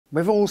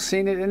We've all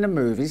seen it in the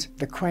movies,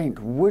 the quaint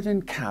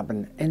wooden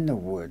cabin in the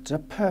woods, a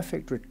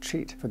perfect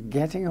retreat for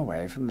getting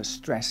away from the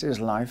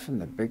stresses life in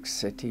the big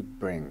city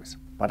brings.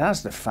 But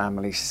as the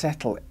family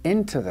settle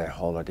into their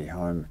holiday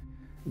home,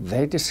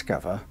 they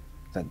discover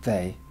that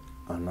they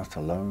are not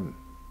alone.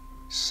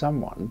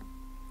 Someone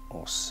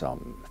or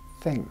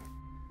something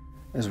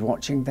is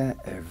watching their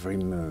every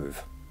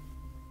move.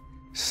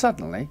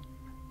 Suddenly,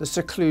 the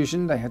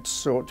seclusion they had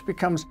sought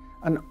becomes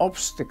an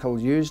obstacle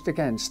used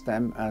against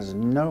them as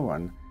no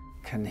one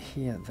can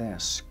hear their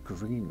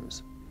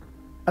screams.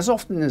 As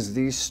often as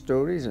these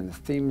stories and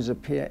themes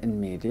appear in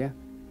media,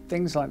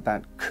 things like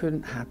that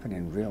couldn't happen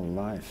in real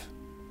life,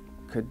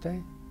 could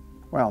they?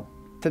 Well,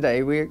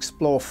 today we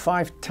explore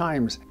 5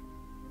 times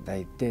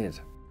they did.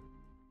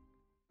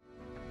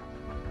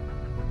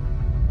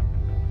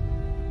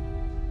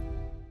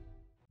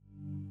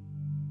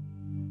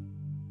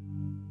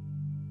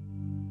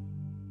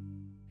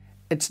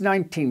 It's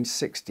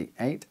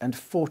 1968 and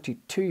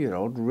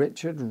 42-year-old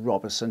Richard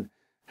Robison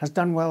has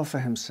done well for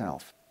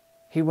himself.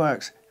 He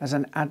works as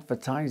an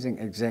advertising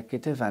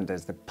executive and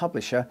as the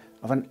publisher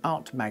of an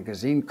art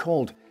magazine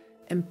called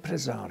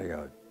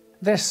Impresario.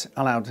 This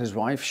allowed his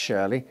wife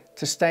Shirley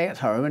to stay at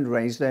home and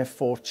raise their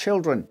 4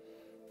 children,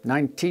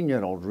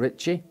 19-year-old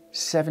Richie,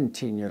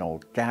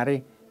 17-year-old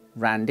Gary,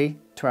 Randy,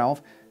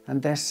 12,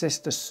 and their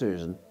sister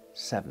Susan,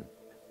 7.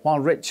 While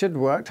Richard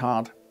worked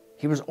hard,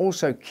 he was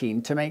also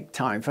keen to make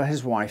time for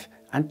his wife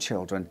and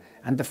children,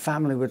 and the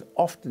family would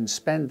often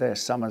spend their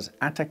summers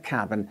at a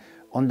cabin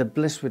on the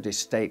Blisswood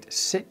estate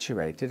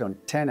situated on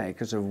 10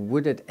 acres of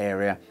wooded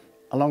area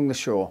along the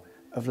shore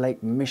of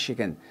Lake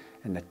Michigan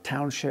in the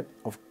township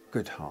of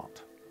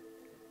Goodhart.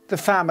 The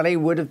family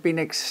would have been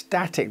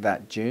ecstatic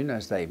that June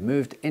as they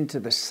moved into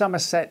the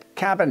Somerset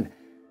cabin,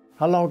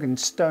 a log and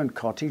stone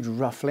cottage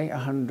roughly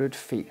 100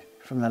 feet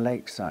from the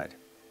lakeside.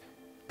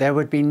 There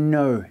would be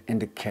no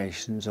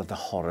indications of the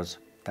horrors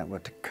that were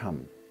to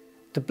come.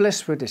 The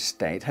Blisswood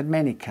estate had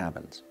many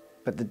cabins,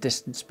 but the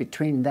distance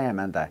between them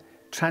and the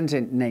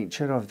transient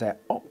nature of their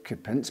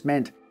occupants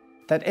meant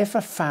that if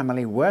a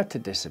family were to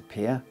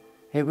disappear,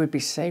 it would be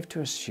safe to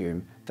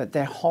assume that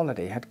their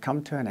holiday had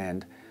come to an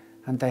end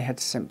and they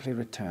had simply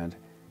returned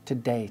to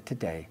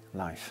day-to-day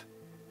life.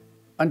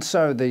 And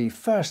so the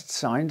first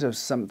signs of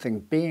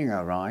something being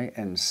awry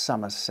in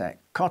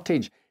Somerset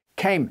Cottage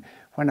came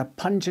when a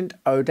pungent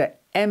odour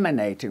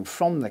emanating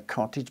from the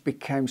cottage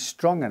became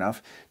strong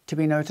enough to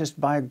be noticed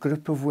by a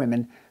group of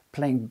women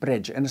playing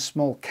bridge in a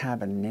small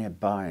cabin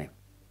nearby.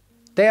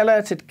 They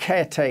alerted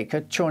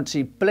caretaker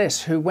Chauncey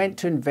Bliss, who went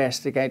to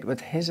investigate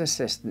with his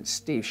assistant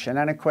Steve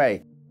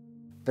Shenanigans.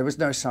 There was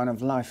no sign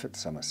of life at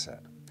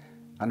Somerset.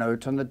 A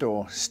note on the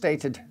door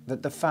stated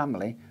that the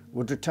family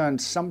would return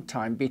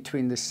sometime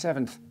between the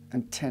 7th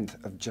and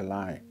 10th of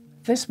July.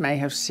 This may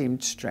have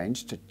seemed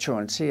strange to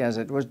Chauncey as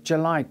it was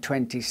July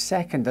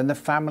 22nd and the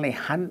family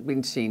hadn't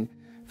been seen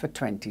for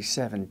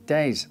 27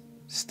 days.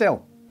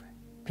 Still,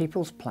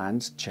 people's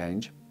plans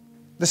change.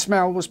 The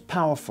smell was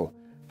powerful,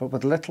 but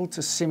with little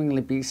to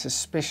seemingly be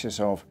suspicious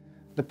of.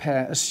 The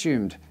pair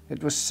assumed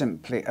it was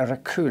simply a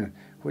raccoon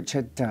which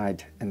had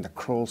died in the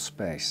crawl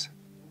space.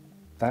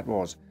 That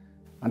was,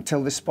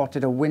 until they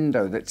spotted a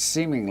window that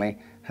seemingly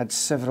had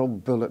several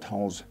bullet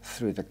holes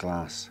through the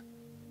glass.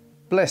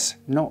 Bliss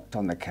knocked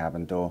on the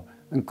cabin door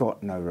and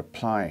got no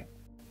reply.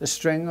 The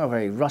string of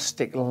a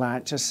rustic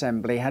latch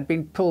assembly had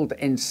been pulled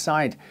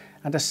inside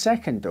and a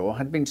second door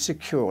had been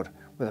secured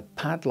with a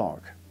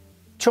padlock.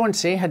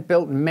 Chauncey had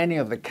built many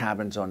of the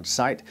cabins on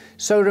site,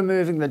 so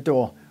removing the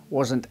door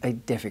wasn't a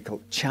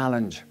difficult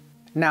challenge.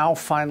 Now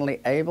finally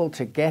able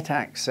to get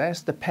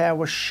access, the pair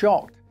were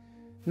shocked,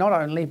 not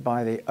only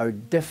by the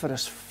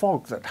odoriferous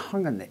fog that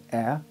hung in the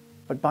air,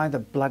 but by the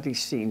bloody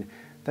scene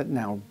that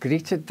now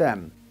greeted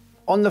them.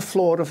 On the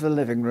floor of the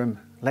living room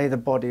lay the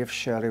body of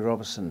Shirley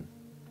Robison,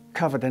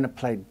 covered in a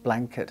plaid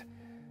blanket.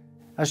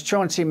 As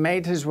Chauncey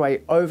made his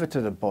way over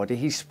to the body,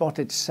 he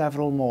spotted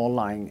several more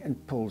lying in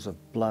pools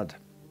of blood.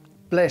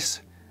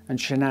 Bliss and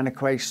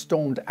Shenanigans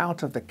stormed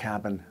out of the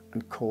cabin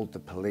and called the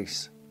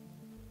police.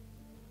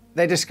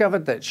 They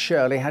discovered that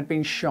Shirley had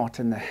been shot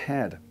in the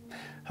head.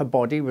 Her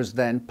body was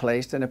then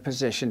placed in a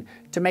position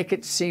to make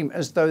it seem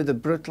as though the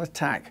brutal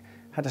attack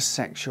had a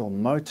sexual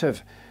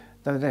motive,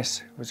 though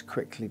this was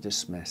quickly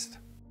dismissed.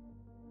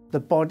 The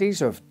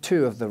bodies of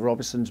 2 of the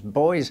Robison's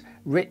boys,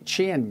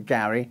 Richie and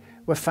Gary,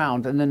 were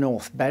found in the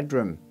north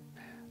bedroom.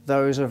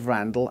 Those of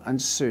Randall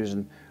and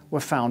Susan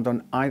were found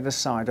on either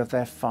side of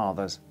their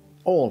fathers.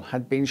 All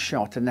had been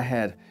shot in the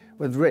head,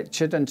 with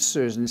Richard and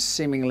Susan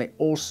seemingly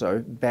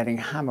also bearing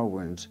hammer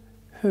wounds.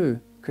 Who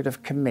could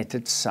have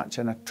committed such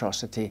an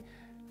atrocity,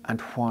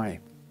 and why?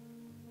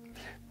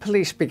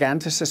 Police began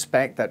to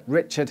suspect that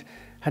Richard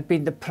had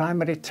been the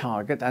primary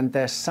target, and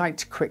their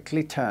sights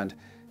quickly turned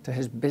to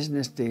his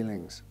business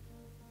dealings.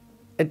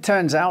 It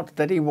turns out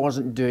that he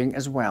wasn't doing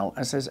as well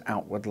as his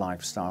outward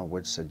lifestyle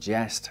would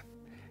suggest.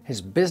 His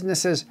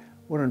businesses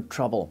were in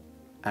trouble,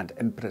 and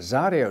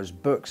Impresario's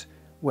books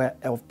were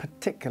of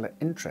particular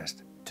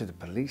interest to the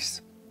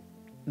police.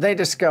 They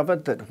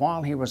discovered that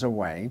while he was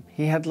away,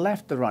 he had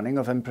left the running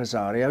of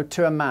impresario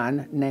to a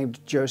man named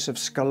Joseph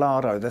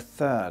Scalaro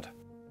III.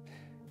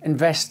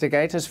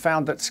 Investigators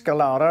found that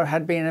Scalaro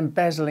had been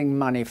embezzling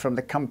money from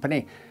the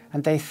company,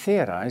 and they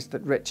theorized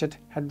that Richard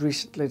had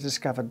recently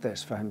discovered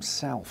this for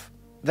himself.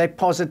 They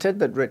posited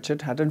that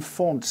Richard had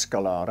informed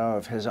Scalaro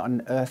of his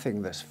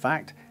unearthing this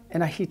fact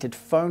in a heated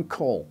phone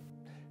call.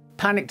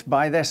 Panicked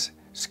by this,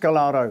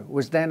 Scalaro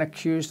was then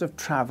accused of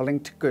travelling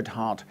to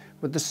Goodhart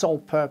with the sole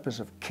purpose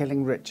of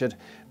killing Richard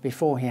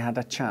before he had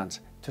a chance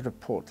to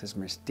report his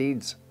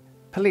misdeeds.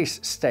 Police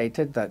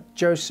stated that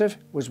Joseph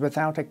was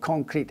without a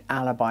concrete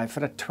alibi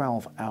for a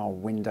 12-hour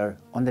window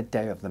on the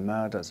day of the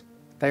murders.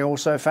 They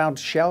also found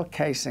shell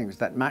casings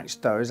that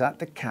matched those at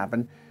the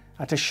cabin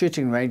at a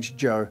shooting range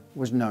Joe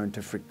was known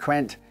to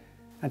frequent,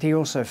 and he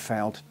also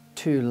failed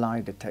 2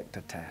 lie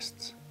detector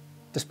tests.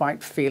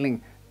 Despite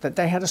feeling that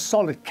they had a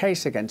solid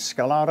case against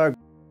Scalaro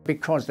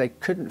because they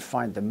couldn't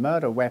find the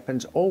murder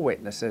weapons or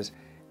witnesses,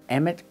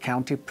 Emmet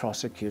County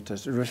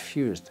prosecutors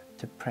refused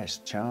to press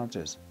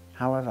charges.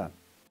 However,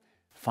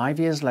 5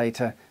 years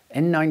later,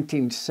 in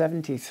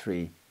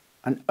 1973,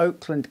 an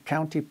Oakland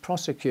County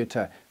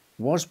prosecutor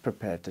was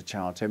prepared to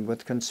charge him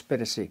with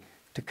conspiracy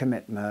to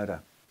commit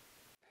murder.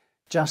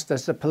 Just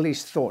as the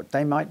police thought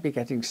they might be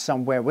getting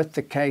somewhere with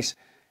the case,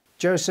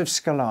 Joseph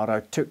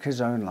Scalaro took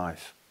his own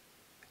life.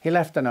 He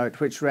left a note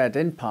which read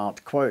in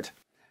part, quote,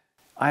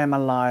 "I am a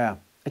liar,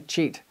 a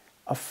cheat,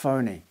 a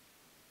phony,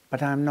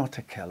 but I am not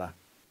a killer.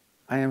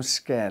 I am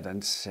scared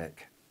and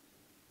sick."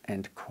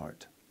 End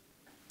quote.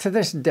 To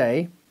this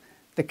day,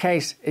 the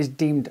case is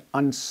deemed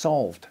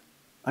unsolved,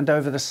 and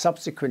over the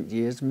subsequent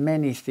years,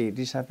 many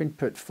theories have been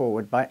put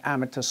forward by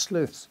amateur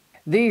sleuths.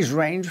 These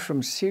range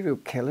from serial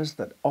killers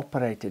that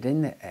operated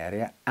in the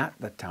area at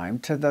the time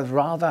to the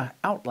rather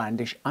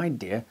outlandish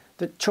idea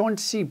that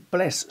Chauncey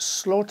Bliss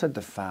slaughtered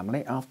the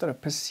family after a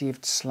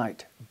perceived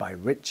slight by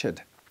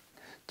Richard.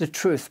 The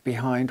truth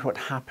behind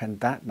what happened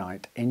that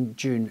night in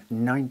June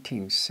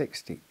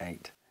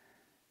 1968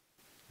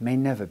 may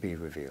never be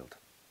revealed.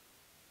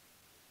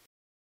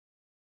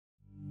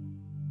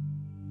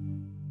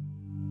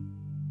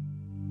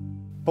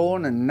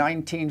 Born in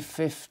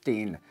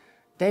 1915,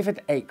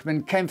 David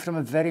Akeman came from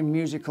a very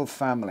musical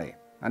family,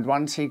 and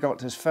once he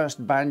got his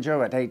first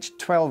banjo at age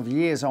 12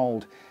 years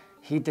old,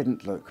 he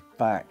didn't look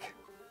back.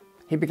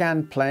 He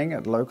began playing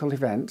at local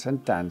events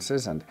and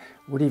dances and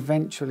would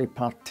eventually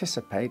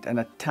participate in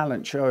a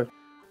talent show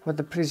where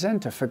the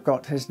presenter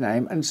forgot his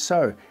name and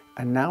so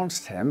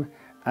announced him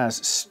as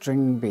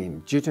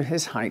Stringbean due to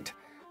his height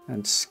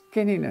and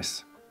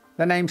skinniness.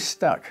 The name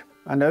stuck,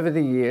 and over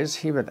the years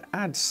he would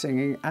add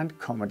singing and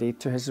comedy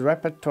to his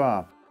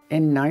repertoire.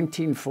 In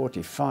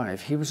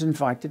 1945, he was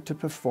invited to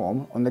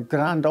perform on the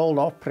Grand Ole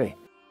Opry,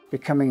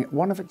 becoming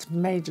one of its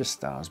major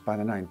stars by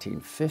the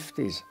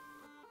 1950s.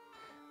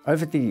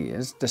 Over the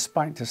years,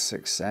 despite his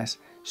success,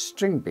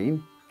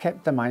 Stringbean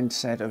kept the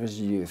mindset of his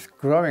youth,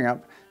 growing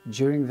up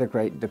during the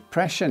Great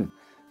Depression,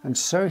 and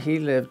so he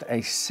lived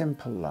a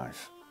simple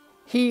life.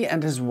 He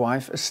and his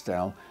wife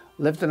Estelle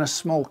lived in a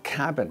small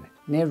cabin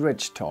near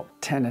Ridgetop,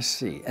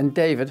 Tennessee, and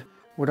David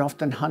would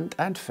often hunt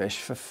and fish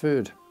for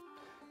food.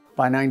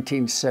 By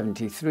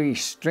 1973,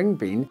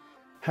 Stringbean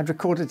had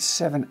recorded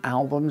 7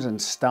 albums and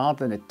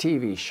starred in a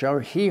TV show,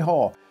 Hee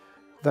Haw,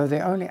 though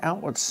the only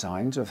outward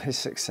signs of his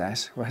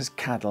success were his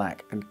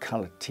Cadillac and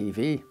colour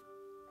TV.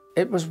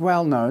 It was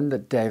well known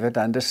that David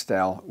and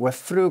Estelle were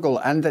frugal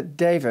and that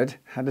David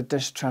had a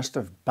distrust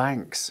of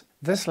banks.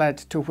 This led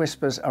to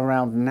whispers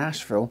around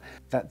Nashville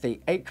that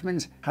the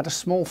Akemans had a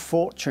small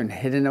fortune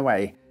hidden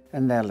away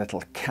in their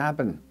little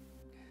cabin.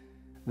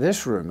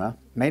 This rumour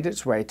made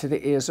its way to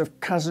the ears of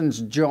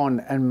cousins John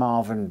and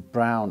Marvin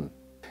Brown.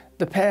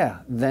 The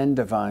pair then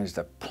devised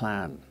a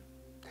plan.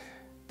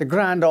 The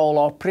Grand Ole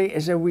Opry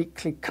is a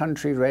weekly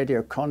country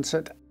radio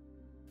concert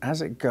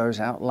as it goes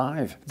out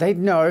live. They'd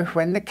know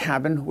when the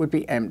cabin would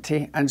be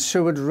empty and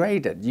so would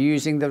raid it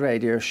using the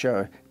radio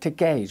show to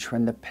gauge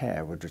when the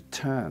pair would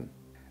return.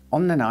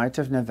 On the night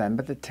of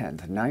November the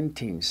 10th,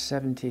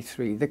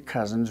 1973, the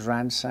cousins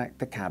ransacked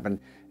the cabin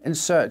in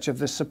search of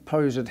the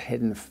supposed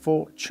hidden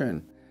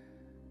fortune.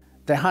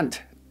 The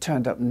hunt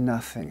turned up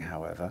nothing,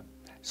 however,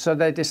 so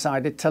they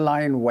decided to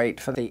lie in wait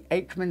for the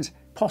Akemans,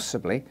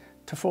 possibly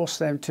to force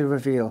them to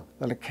reveal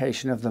the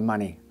location of the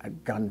money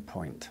at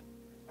gunpoint.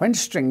 When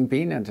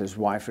Stringbean and his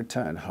wife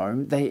returned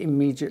home, they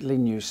immediately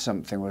knew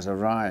something was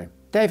awry.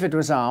 David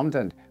was armed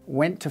and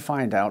went to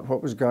find out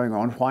what was going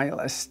on while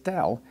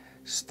Estelle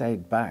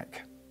stayed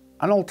back.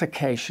 An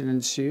altercation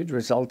ensued,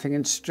 resulting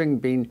in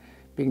Stringbean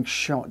being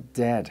shot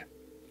dead.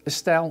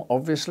 Estelle,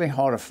 obviously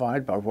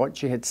horrified by what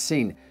she had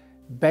seen,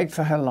 begged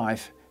for her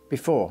life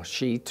before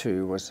she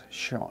too was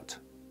shot.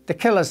 The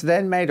killers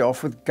then made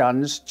off with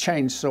guns,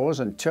 chainsaws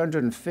and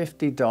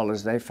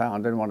 $250 they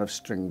found in one of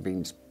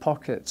Stringbean's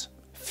pockets.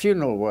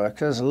 Funeral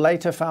workers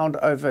later found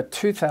over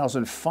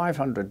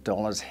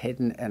 $2,500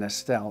 hidden in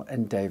Estelle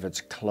and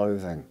David's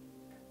clothing.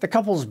 The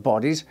couple's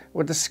bodies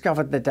were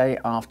discovered the day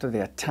after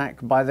the attack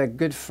by their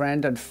good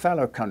friend and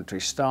fellow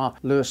country star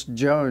Lewis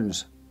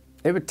Jones.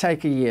 It would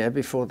take a year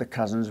before the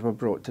cousins were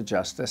brought to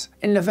justice.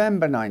 In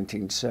November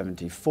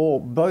 1974,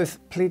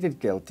 both pleaded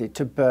guilty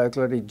to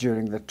burglary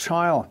during the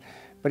trial,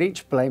 but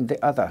each blamed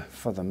the other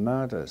for the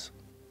murders.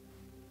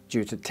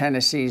 Due to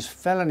Tennessee's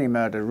felony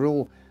murder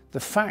rule, the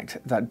fact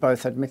that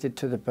both admitted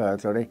to the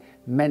burglary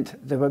meant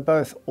they were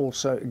both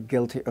also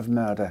guilty of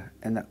murder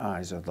in the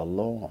eyes of the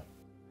law.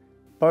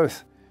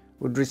 Both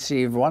would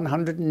receive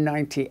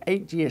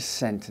 198-year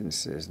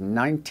sentences,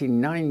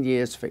 99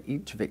 years for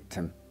each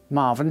victim.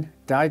 Marvin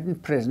died in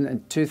prison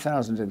in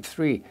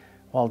 2003,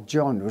 while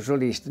John was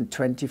released in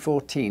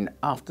 2014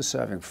 after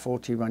serving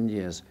 41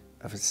 years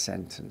of his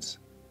sentence.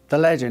 The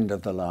legend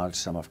of the large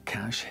sum of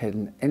cash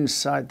hidden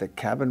inside the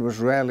cabin was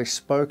rarely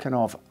spoken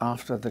of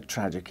after the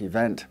tragic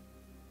event.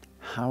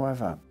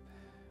 However,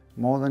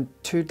 more than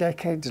 2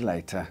 decades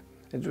later,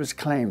 it was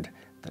claimed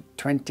that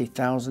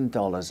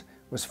 $20,000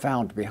 was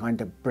found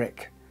behind a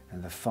brick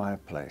in the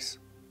fireplace.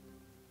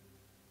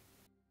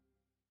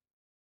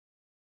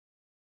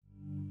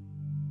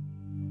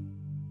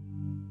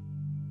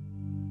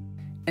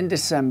 In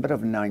December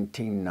of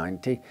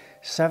 1990,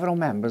 several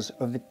members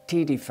of the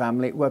Tiede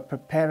family were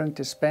preparing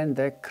to spend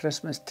their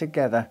Christmas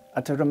together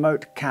at a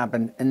remote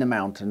cabin in the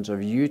mountains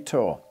of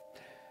Utah.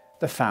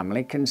 The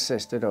family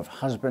consisted of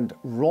husband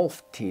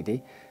Rolf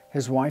Tiede,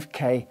 his wife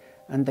Kay,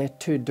 and their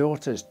 2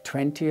 daughters,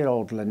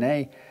 20-year-old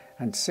Lene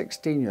and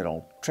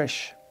 16-year-old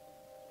Trish.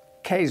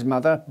 Kay's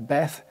mother,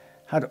 Beth,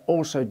 had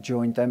also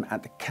joined them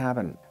at the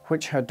cabin,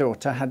 which her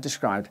daughter had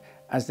described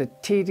as the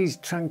Tiede's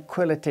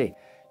tranquility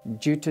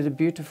due to the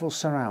beautiful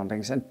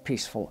surroundings and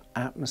peaceful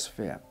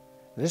atmosphere.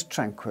 This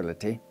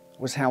tranquility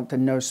was helped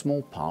in no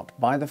small part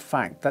by the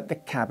fact that the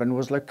cabin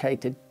was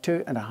located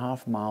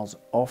 2.5 miles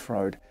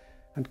off-road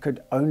and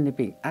could only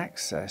be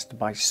accessed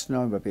by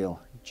snowmobile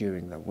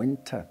during the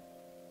winter.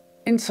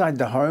 Inside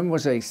the home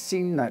was a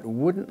scene that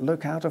wouldn't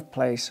look out of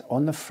place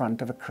on the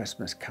front of a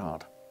Christmas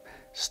card.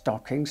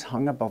 Stockings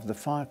hung above the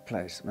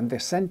fireplace, and the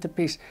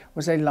centerpiece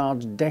was a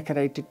large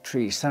decorated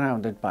tree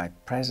surrounded by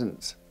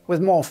presents. With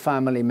more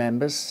family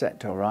members set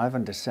to arrive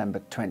on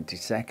December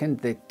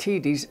 22nd, the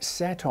Tiedes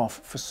set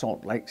off for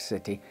Salt Lake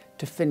City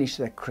to finish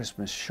their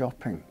Christmas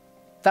shopping.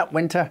 That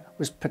winter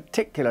was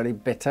particularly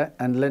bitter,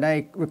 and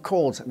Lene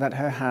recalls that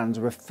her hands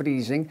were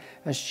freezing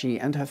as she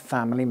and her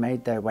family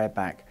made their way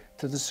back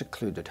to the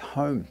secluded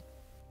home.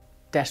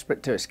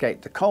 Desperate to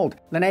escape the cold,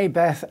 Lene,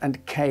 Beth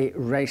and Kay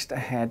raced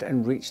ahead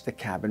and reached the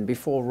cabin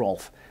before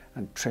Rolf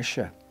and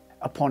Tricia.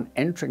 Upon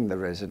entering the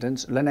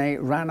residence, Lene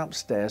ran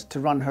upstairs to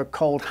run her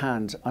cold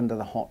hands under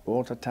the hot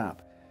water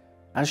tap.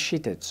 As she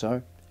did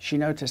so, she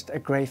noticed a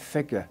grey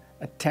figure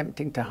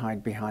attempting to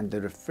hide behind the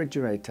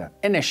refrigerator.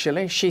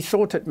 Initially, she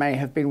thought it may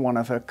have been one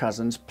of her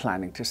cousins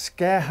planning to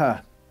scare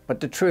her, but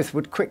the truth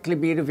would quickly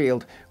be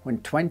revealed when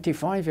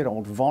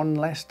 25-year-old Von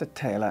Lester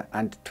Taylor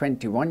and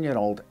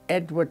 21-year-old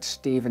Edward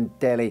Stephen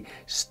Daly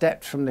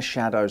stepped from the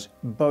shadows,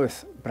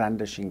 both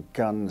brandishing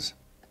guns.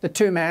 The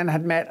 2 men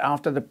had met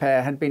after the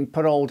pair had been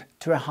paroled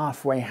to a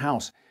halfway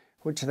house,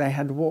 which they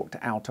had walked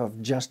out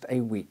of just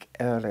a week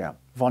earlier.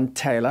 Von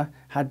Taylor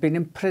had been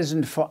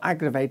imprisoned for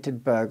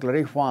aggravated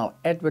burglary, while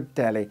Edward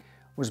Daly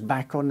was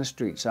back on the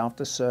streets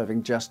after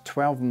serving just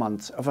 12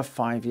 months of a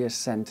 5-year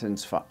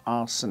sentence for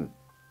arson.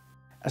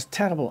 As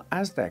terrible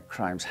as their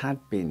crimes had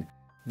been,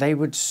 they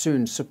would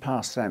soon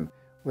surpass them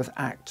with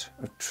acts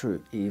of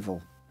true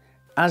evil.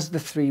 As the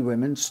 3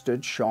 women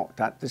stood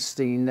shocked at the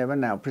scene they were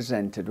now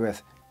presented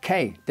with,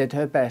 Kay did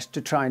her best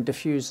to try and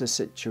defuse the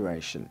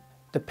situation.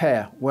 The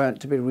pair weren't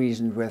to be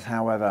reasoned with,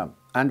 however,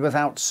 and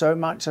without so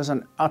much as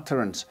an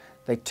utterance,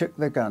 they took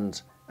the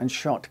guns and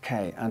shot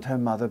Kay and her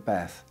mother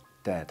Beth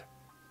dead.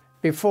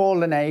 Before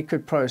Lene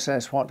could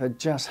process what had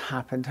just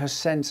happened, her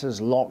senses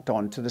locked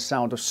on to the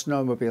sound of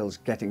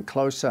snowmobiles getting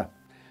closer.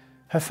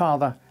 Her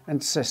father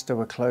and sister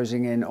were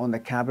closing in on the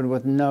cabin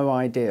with no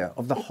idea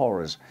of the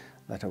horrors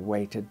that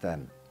awaited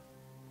them.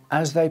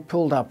 As they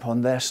pulled up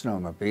on their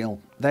snowmobile,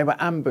 they were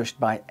ambushed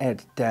by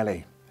Ed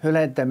Daly, who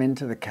led them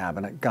into the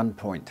cabin at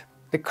gunpoint.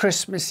 The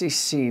Christmassy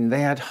scene they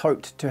had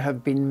hoped to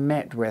have been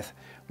met with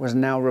was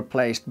now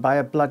replaced by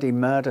a bloody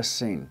murder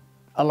scene,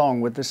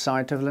 along with the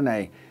sight of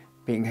Lene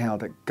being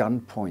held at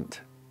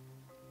gunpoint.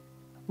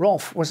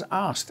 Rolf was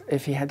asked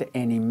if he had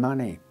any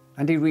money,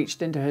 and he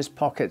reached into his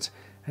pockets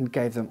and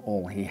gave them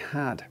all he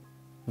had.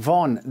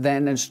 Von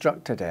then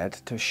instructed Ed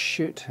to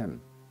shoot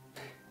him.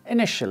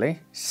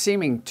 Initially,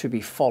 seeming to be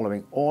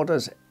following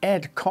orders,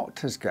 Ed cocked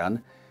his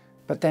gun,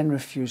 but then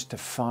refused to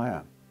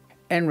fire.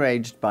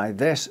 Enraged by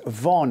this,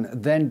 Von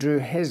then drew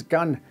his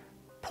gun,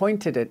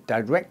 pointed it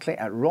directly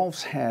at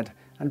Rolf's head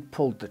and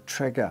pulled the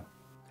trigger.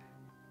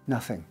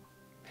 Nothing.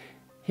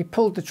 He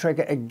pulled the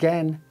trigger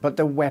again, but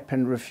the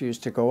weapon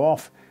refused to go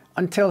off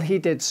until he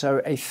did so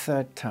a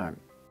 3rd time.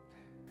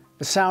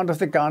 The sound of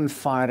the gun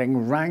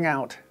firing rang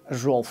out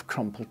as Rolf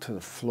crumpled to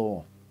the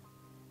floor.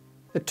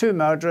 The 2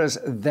 murderers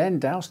then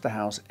doused the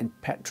house in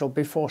petrol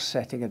before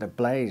setting it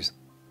ablaze.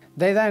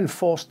 They then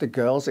forced the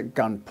girls at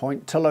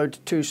gunpoint to load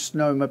 2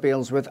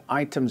 snowmobiles with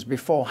items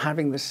before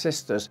having the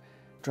sisters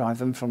drive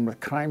them from the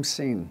crime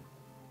scene.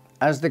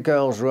 As the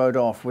girls rode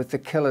off with the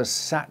killers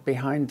sat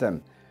behind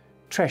them,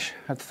 Trish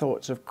had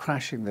thoughts of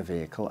crashing the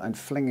vehicle and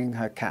flinging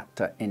her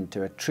captor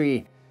into a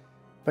tree,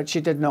 but she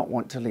did not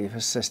want to leave her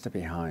sister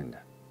behind.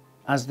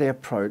 As they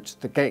approached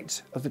the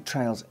gates of the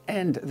trail's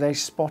end, they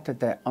spotted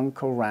their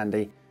Uncle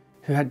Randy,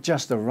 who had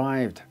just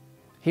arrived.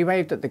 He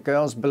waved at the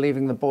girls,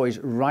 believing the boys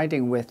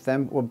riding with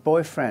them were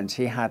boyfriends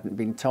he hadn't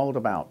been told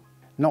about.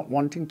 Not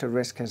wanting to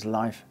risk his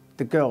life,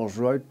 the girls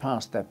rode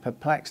past their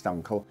perplexed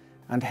uncle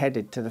and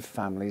headed to the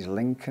family's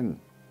Lincoln.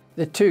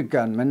 The two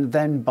gunmen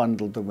then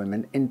bundled the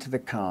women into the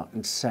car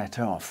and set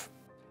off,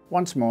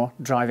 once more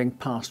driving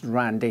past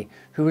Randy,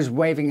 who was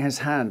waving his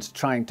hands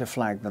trying to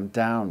flag them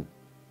down.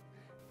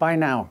 By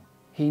now,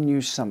 he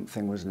knew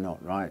something was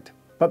not right.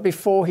 But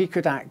before he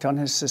could act on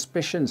his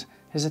suspicions,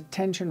 his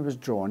attention was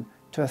drawn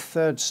to a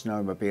third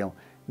snowmobile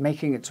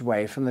making its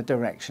way from the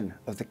direction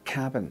of the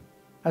cabin.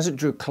 As it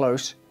drew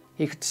close,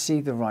 he could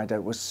see the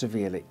rider was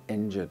severely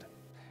injured.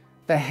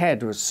 Their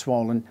head was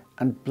swollen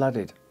and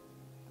bloodied.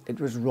 It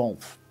was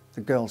Rolf,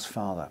 the girl's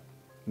father.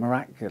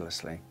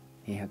 Miraculously,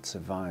 he had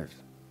survived.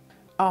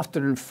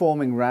 After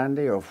informing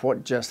Randy of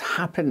what just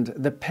happened,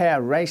 the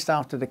pair raced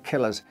after the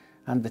killers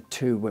and the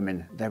two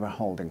women they were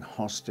holding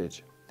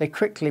hostage. They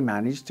quickly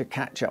managed to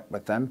catch up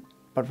with them,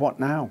 but what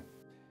now?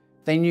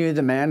 They knew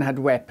the men had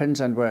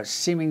weapons and were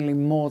seemingly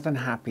more than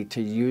happy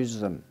to use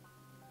them.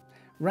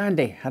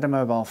 Randy had a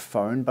mobile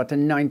phone, but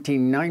in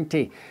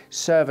 1990,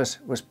 service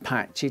was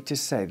patchy to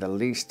say the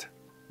least.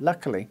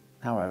 Luckily,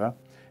 however,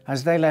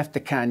 as they left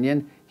the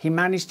canyon, he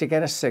managed to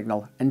get a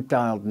signal and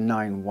dialed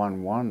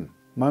 911.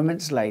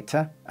 Moments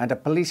later, and a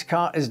police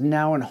car is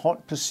now in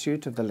hot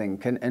pursuit of the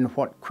Lincoln in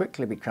what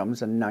quickly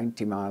becomes a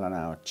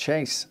 90-mile-an-hour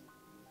chase.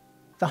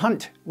 The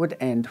hunt would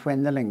end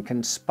when the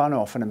Lincoln spun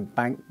off an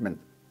embankment.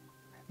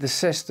 The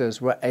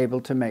sisters were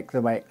able to make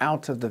their way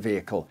out of the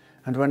vehicle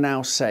and were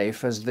now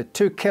safe as the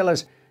two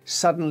killers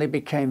suddenly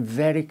became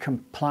very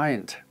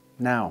compliant.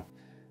 Now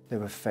they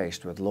were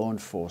faced with law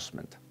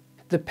enforcement.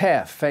 The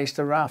pair faced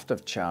a raft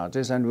of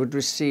charges and would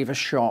receive a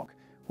shock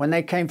when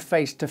they came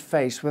face to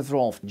face with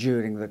Rolf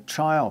during the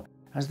trial,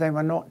 as they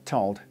were not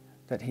told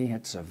that he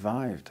had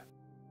survived.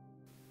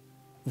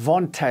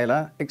 Von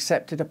Taylor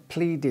accepted a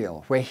plea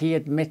deal where he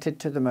admitted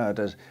to the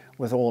murders,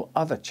 with all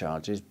other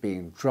charges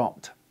being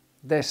dropped.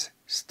 This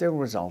still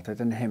resulted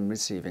in him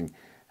receiving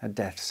a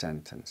death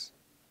sentence.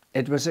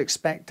 It was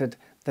expected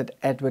that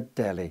Edward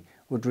Daly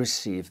would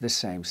receive the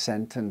same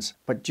sentence,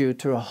 but due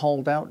to a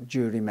holdout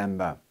jury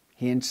member,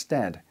 he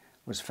instead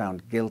was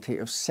found guilty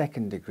of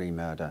second-degree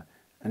murder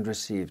and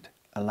received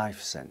a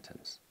life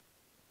sentence.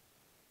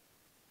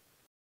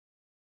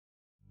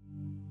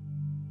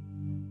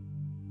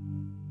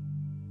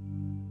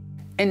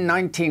 In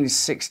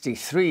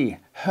 1963,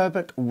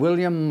 Herbert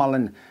William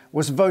Mullin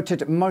was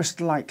voted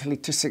most likely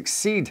to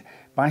succeed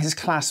by his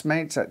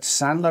classmates at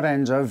San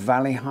Lorenzo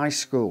Valley High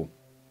School.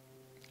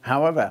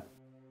 However,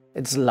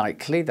 it's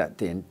likely that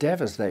the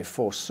endeavours they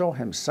foresaw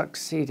him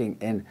succeeding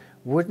in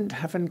wouldn't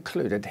have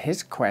included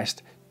his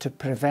quest to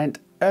prevent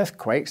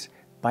earthquakes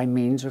by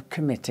means of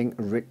committing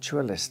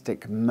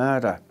ritualistic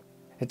murder.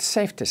 It's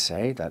safe to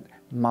say that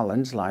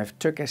Mullin's life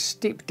took a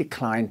steep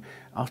decline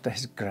after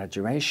his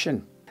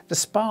graduation. The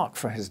spark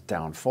for his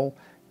downfall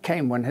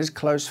came when his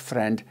close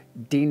friend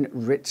Dean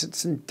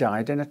Richardson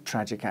died in a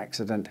tragic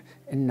accident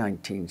in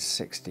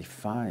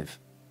 1965.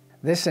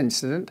 This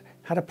incident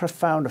had a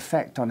profound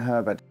effect on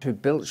Herbert, who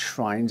built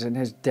shrines in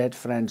his dead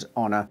friend's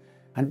honour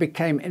and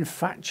became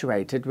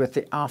infatuated with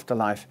the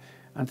afterlife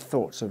and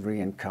thoughts of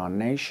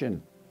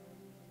reincarnation.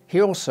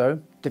 He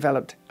also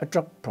developed a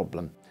drug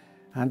problem,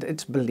 and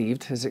it's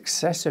believed his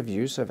excessive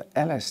use of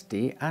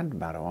LSD and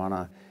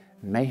marijuana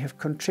may have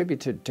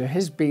contributed to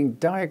his being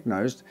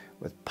diagnosed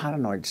with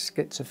paranoid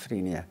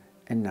schizophrenia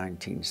in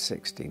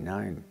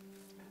 1969.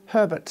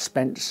 Herbert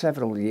spent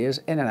several years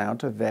in and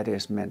out of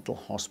various mental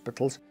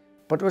hospitals,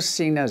 but was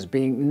seen as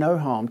being no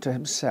harm to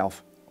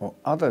himself or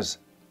others.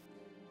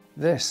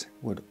 This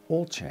would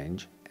all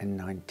change in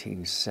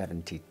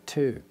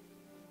 1972.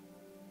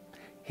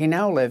 He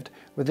now lived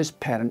with his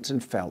parents in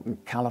Felton,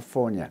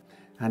 California,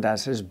 and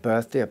as his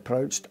birthday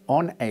approached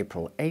on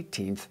April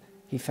 18th,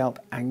 he felt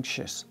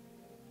anxious.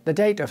 The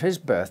date of his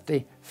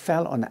birthday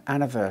fell on the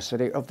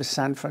anniversary of the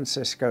San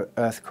Francisco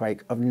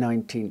earthquake of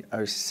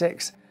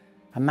 1906,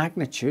 a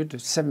magnitude of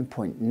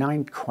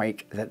 7.9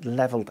 quake that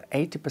leveled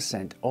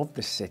 80% of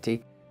the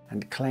city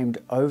and claimed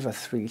over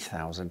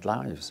 3,000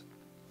 lives.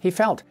 He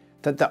felt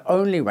that the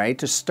only way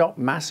to stop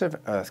massive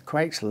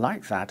earthquakes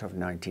like that of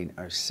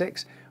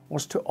 1906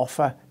 was to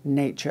offer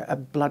nature a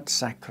blood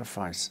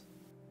sacrifice.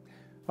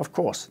 Of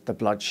course, the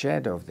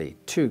bloodshed of the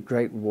two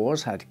great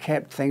wars had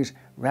kept things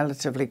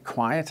relatively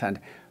quiet, and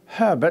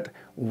Herbert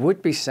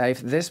would be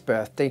safe this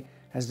birthday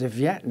as the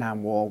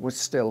Vietnam War was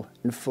still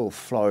in full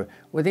flow,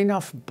 with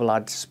enough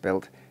blood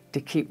spilt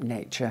to keep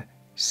nature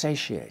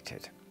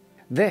satiated.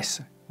 This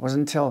was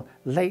until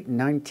late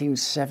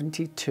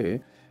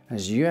 1972,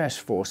 as US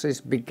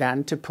forces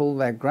began to pull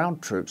their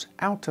ground troops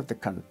out of the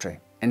country.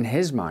 In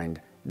his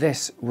mind,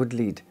 this would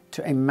lead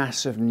to a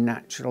massive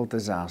natural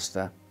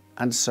disaster,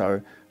 and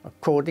so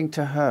According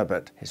to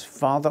Herbert, his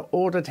father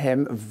ordered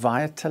him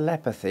via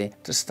telepathy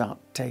to start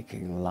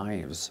taking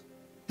lives.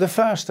 The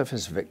first of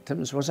his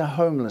victims was a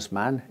homeless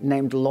man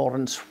named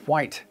Lawrence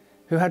White,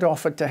 who had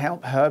offered to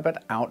help Herbert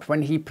out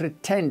when he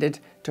pretended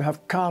to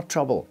have car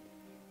trouble.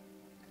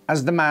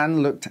 As the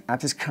man looked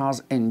at his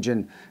car's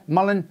engine,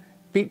 Mullin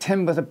beat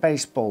him with a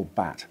baseball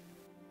bat.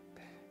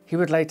 He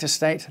would later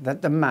state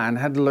that the man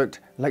had looked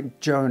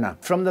like Jonah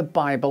from the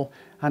Bible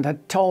and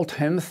had told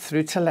him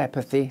through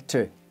telepathy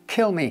to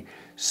kill me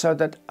so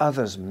that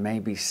others may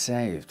be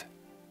saved.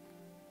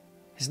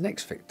 His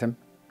next victim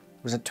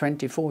was a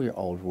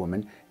 24-year-old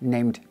woman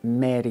named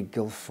Mary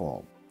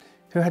Guilford,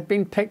 who had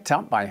been picked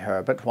up by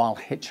Herbert while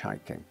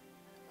hitchhiking.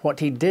 What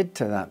he did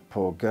to that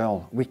poor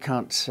girl we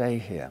can't say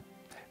here,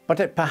 but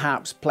it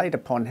perhaps played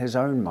upon his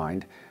own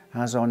mind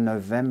as on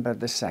November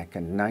the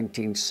 2nd,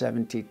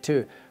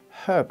 1972,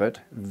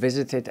 Herbert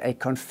visited a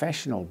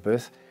confessional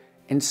booth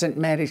in St.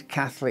 Mary's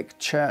Catholic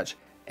Church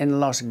in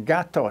Los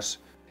Gatos.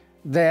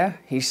 There,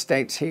 he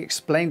states he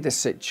explained the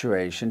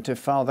situation to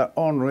Father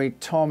Henri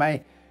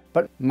Tomé,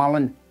 but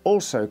Mullin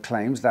also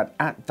claims that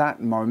at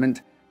that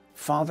moment,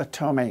 Father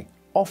Tomé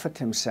offered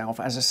himself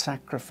as a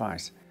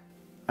sacrifice,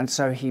 and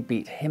so he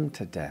beat him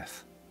to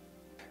death.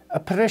 A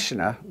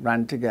parishioner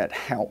ran to get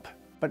help,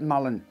 but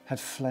Mullin had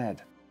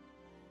fled.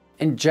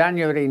 In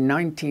January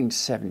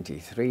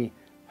 1973,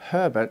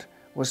 Herbert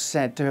was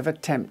said to have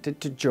attempted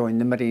to join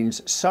the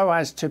Marines so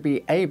as to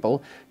be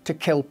able to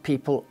kill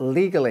people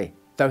legally.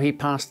 Though he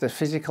passed the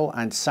physical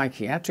and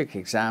psychiatric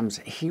exams,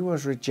 he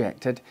was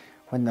rejected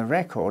when the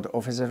record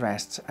of his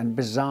arrests and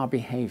bizarre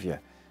behaviour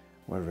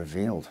were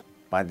revealed.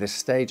 By this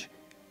stage,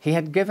 he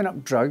had given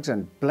up drugs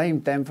and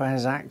blamed them for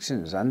his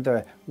actions and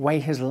the way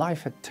his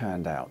life had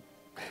turned out.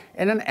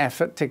 In an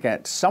effort to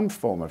get some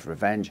form of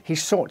revenge, he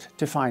sought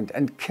to find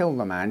and kill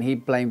the man he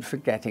blamed for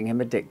getting him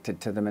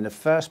addicted to them in the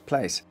first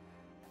place,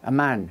 a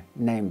man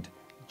named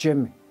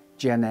Jim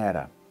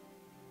Gianera.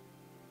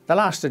 The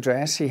last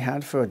address he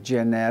had for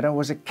Gianera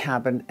was a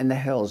cabin in the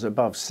hills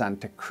above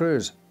Santa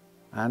Cruz,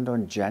 and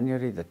on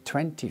January the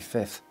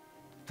 25th,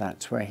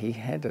 that's where he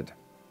headed.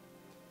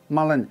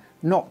 Mullin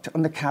knocked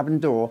on the cabin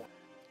door,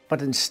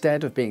 but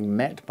instead of being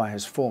met by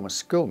his former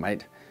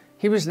schoolmate,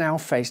 he was now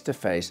face to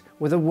face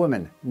with a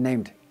woman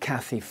named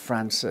Kathy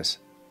Francis.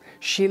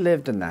 She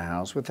lived in the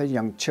house with her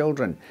young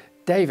children,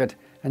 David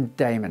and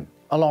Damon,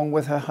 along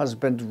with her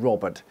husband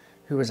Robert,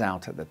 who was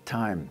out at the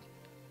time.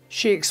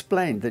 She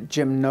explained that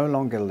Jim no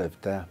longer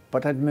lived there,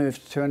 but had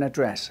moved to an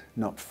address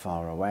not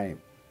far away.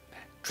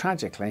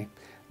 Tragically,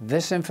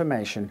 this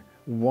information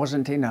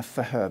wasn't enough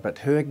for Herbert,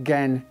 who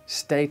again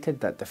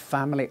stated that the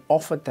family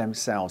offered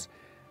themselves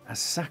as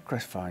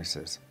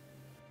sacrifices.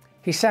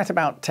 He set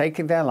about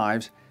taking their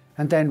lives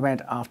and then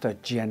went after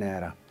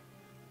Gianera.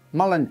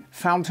 Mullin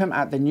found him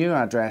at the new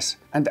address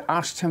and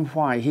asked him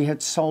why he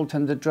had sold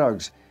him the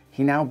drugs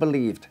he now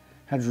believed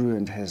had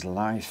ruined his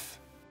life.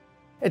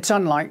 It's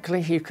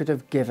unlikely he could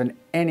have given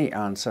any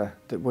answer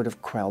that would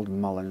have quelled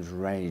Mullin's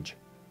rage.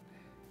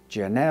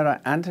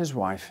 Gianera and his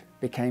wife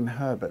became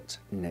Herbert's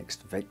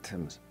next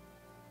victims.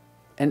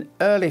 In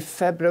early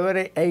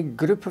February, a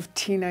group of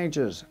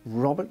teenagers,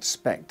 Robert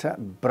Spector,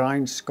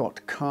 Brian Scott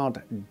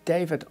Card,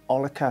 David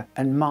Oliker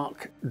and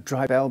Mark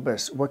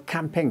Drybelbis, were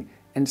camping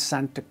in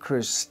Santa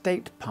Cruz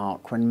State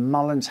Park when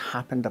Mullins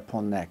happened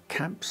upon their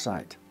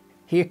campsite.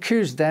 He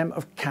accused them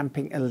of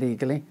camping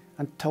illegally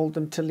and told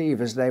them to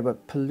leave as they were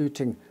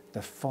polluting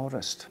the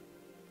forest.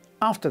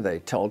 After they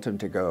told him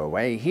to go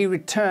away, he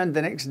returned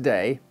the next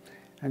day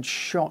and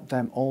shot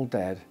them all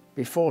dead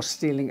before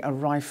stealing a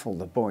rifle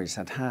the boys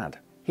had had.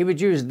 He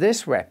would use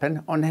this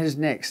weapon on his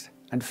next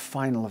and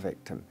final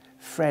victim,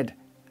 Fred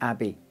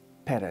Abbey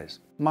Perez.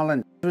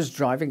 Mullin was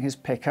driving his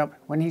pickup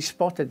when he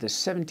spotted the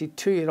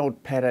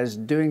 72-year-old Perez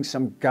doing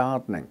some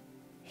gardening.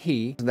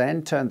 He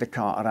then turned the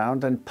car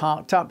around and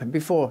parked up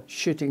before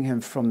shooting him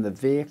from the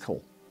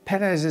vehicle.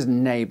 Perez's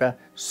neighbour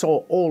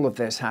saw all of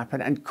this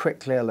happen and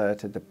quickly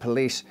alerted the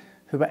police,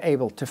 who were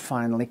able to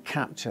finally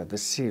capture the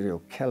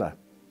serial killer.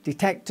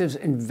 Detectives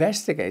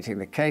investigating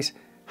the case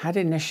had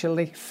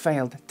initially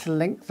failed to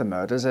link the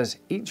murders as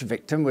each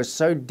victim was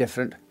so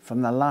different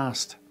from the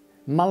last.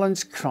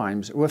 Mullin's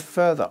crimes were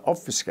further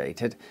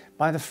obfuscated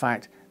by the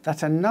fact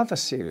that another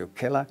serial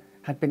killer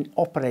had been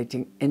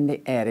operating in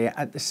the area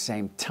at the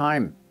same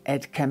time,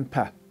 Ed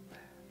Kemper,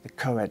 the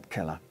co-ed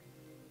killer.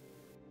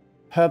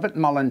 Herbert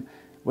Mullin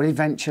would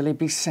eventually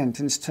be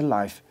sentenced to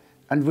life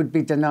and would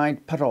be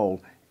denied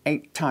parole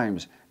 8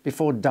 times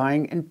before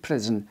dying in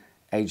prison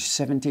aged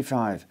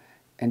 75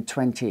 in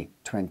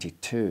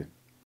 2022.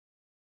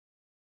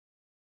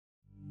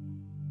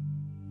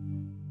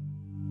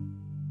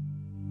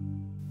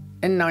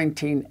 In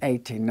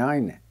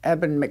 1989,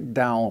 Eben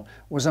McDowell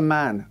was a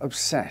man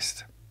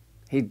obsessed.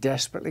 He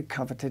desperately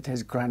coveted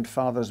his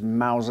grandfather's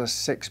Mauser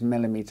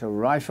 6mm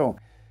rifle,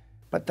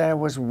 but there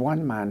was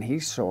one man he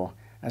saw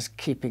as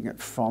keeping it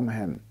from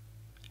him: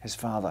 his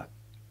father,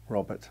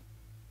 Robert.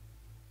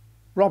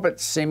 Robert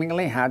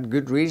seemingly had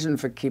good reason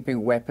for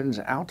keeping weapons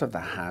out of the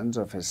hands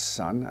of his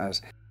son,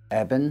 as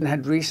Eben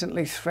had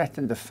recently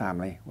threatened the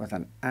family with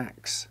an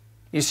axe.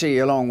 You see,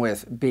 along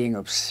with being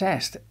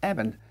obsessed,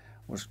 Eben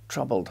was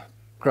troubled.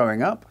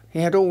 Growing up, he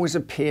had always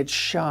appeared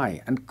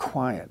shy and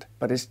quiet,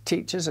 but his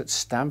teachers at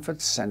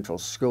Stanford Central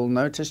School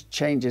noticed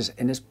changes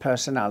in his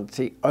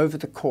personality over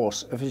the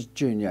course of his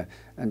junior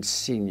and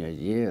senior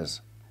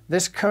years.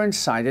 This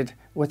coincided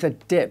with a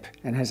dip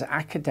in his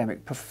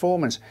academic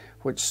performance,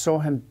 which saw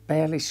him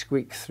barely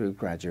squeak through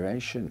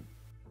graduation.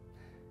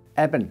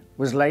 Eben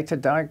was later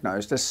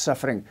diagnosed as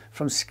suffering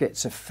from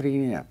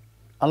schizophrenia,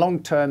 a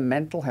long-term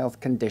mental health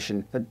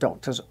condition that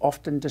doctors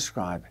often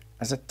describe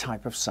as a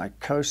type of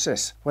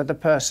psychosis, where the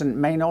person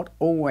may not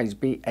always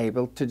be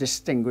able to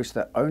distinguish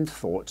their own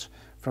thoughts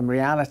from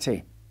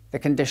reality. The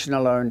condition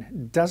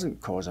alone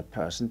doesn't cause a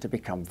person to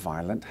become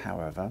violent,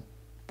 however.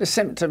 The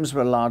symptoms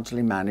were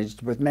largely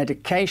managed with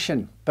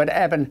medication, but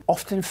Eben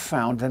often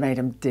found they made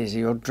him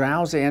dizzy or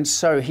drowsy, and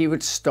so he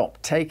would stop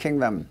taking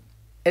them.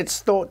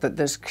 It's thought that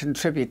this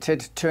contributed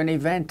to an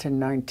event in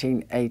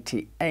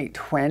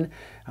 1988 when,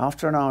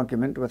 after an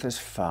argument with his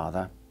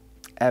father,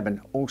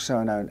 Eben,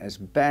 also known as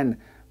Ben,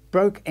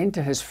 broke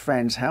into his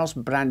friend's house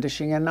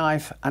brandishing a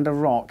knife and a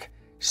rock,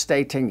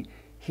 stating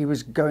he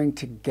was going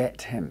to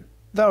get him.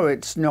 Though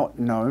it's not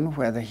known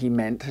whether he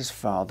meant his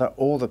father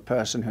or the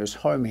person whose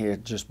home he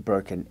had just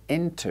broken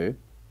into,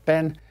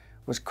 Ben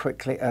was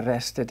quickly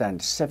arrested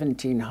and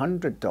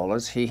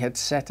 $1,700 he had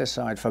set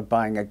aside for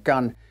buying a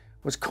gun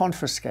was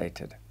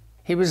confiscated.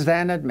 He was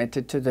then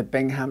admitted to the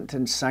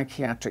Binghamton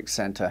Psychiatric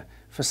Center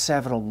for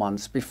several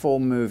months before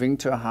moving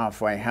to a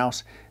halfway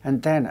house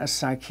and then a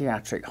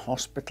psychiatric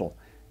hospital.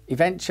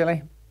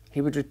 Eventually,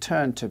 he would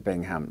return to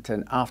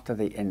Binghamton after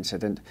the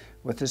incident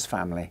with his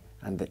family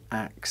and the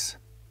axe.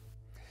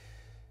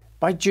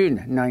 By June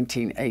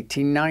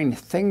 1989,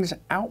 things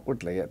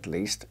outwardly at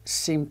least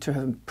seemed to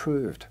have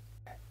improved.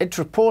 It's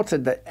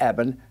reported that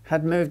Eben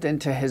had moved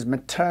into his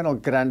maternal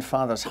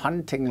grandfather's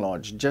hunting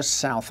lodge just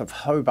south of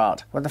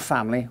Hobart, where the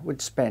family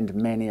would spend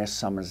many a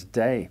summer's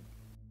day.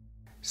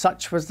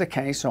 Such was the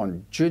case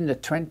on June the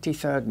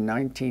 23rd,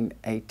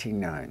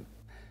 1989.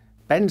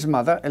 Ben's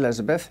mother,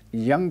 Elizabeth,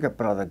 younger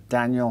brother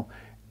Daniel,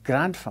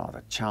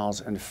 grandfather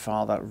Charles and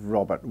father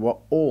Robert were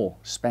all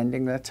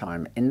spending their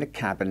time in the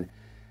cabin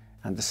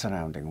and the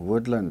surrounding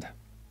woodland.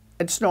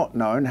 It's not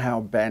known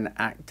how Ben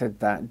acted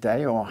that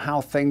day or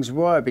how things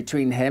were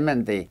between him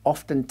and the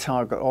often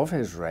target of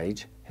his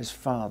rage, his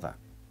father.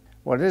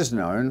 What is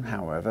known,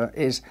 however,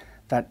 is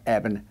that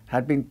Eben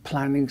had been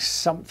planning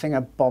something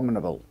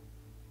abominable.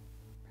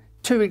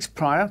 2 weeks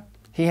prior,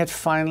 he had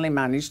finally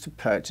managed to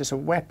purchase a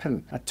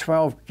weapon, a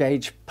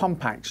 12-gauge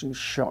pump-action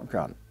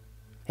shotgun.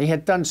 He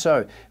had done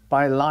so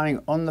by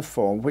lying on the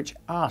form which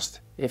asked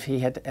if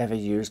he had ever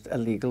used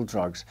illegal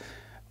drugs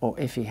or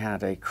if he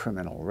had a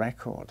criminal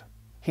record.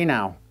 He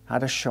now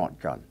had a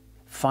shotgun,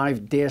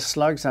 5 deer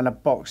slugs and a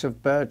box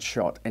of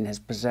birdshot in his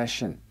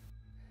possession.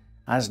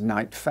 As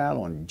night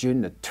fell on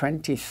June the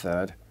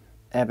 23rd,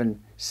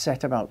 Eben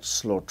set about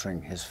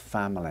slaughtering his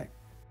family.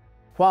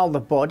 While the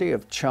body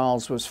of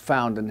Charles was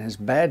found in his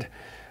bed,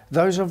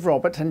 those of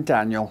Robert and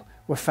Daniel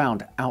were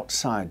found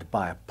outside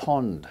by a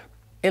pond.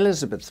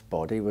 Elizabeth's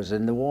body was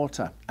in the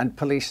water, and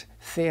police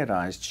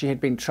theorized she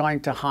had been trying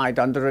to hide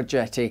under a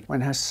jetty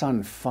when her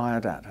son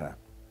fired at her.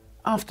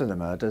 After the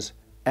murders,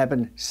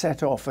 Eben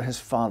set off for his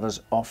father's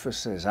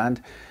offices,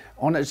 and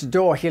on its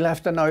door he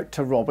left a note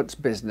to Robert's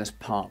business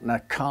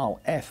partner, Carl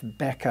F.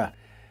 Becker.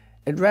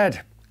 It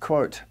read,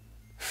 quote,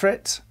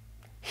 "Fritz,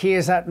 he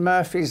is at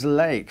Murphy's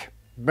Lake.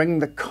 Bring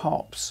the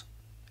cops.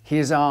 He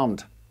is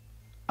armed.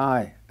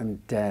 I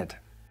am dead.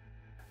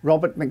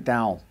 Robert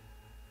McDowell.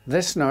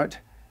 This note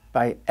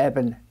by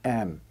Eben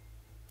M.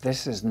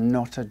 This is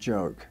not a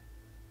joke."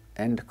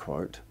 End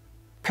quote.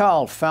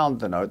 Carl found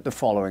the note the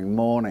following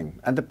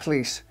morning, and the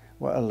police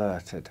were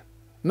alerted.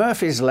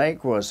 Murphy's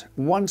Lake was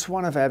once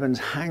one of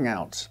Eben's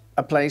hangouts,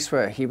 a place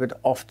where he would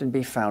often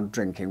be found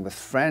drinking with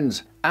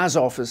friends. As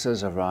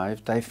officers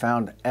arrived, they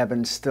found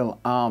Eben still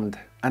armed,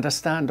 and a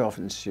standoff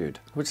ensued,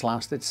 which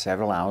lasted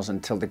several hours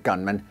until the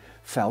gunman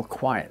fell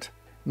quiet.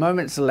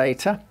 Moments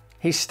later,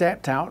 he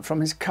stepped out from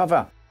his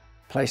cover,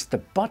 placed the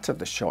butt of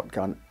the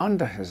shotgun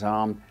under his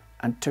arm,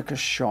 and took a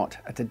shot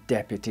at a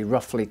deputy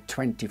roughly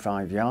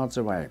 25 yards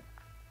away.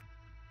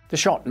 The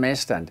shot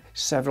missed, and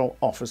several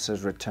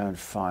officers returned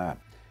fire,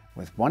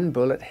 with one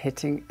bullet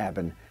hitting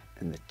Eben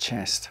in the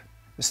chest.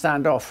 The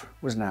standoff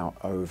was now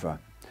over.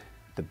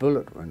 The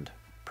bullet wound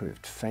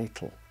proved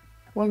fatal.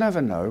 We'll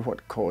never know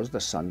what caused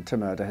the son to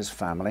murder his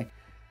family,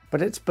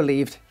 but it's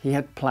believed he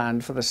had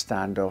planned for the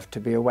standoff to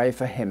be a way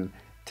for him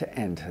to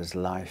end his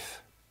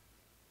life.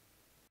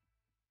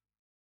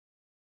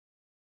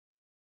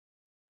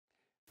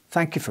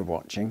 Thank you for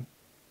watching.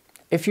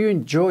 If you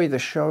enjoy the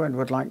show and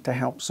would like to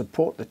help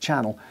support the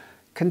channel,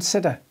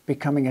 consider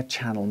becoming a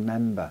channel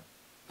member.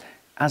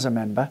 As a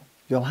member,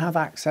 you'll have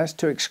access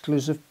to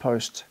exclusive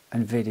posts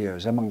and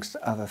videos, amongst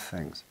other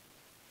things.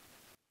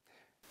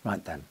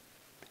 Right then,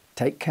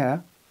 take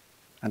care,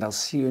 and I'll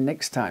see you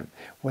next time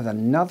with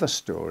another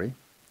story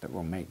that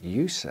will make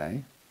you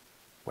say,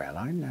 "Well,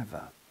 I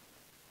never."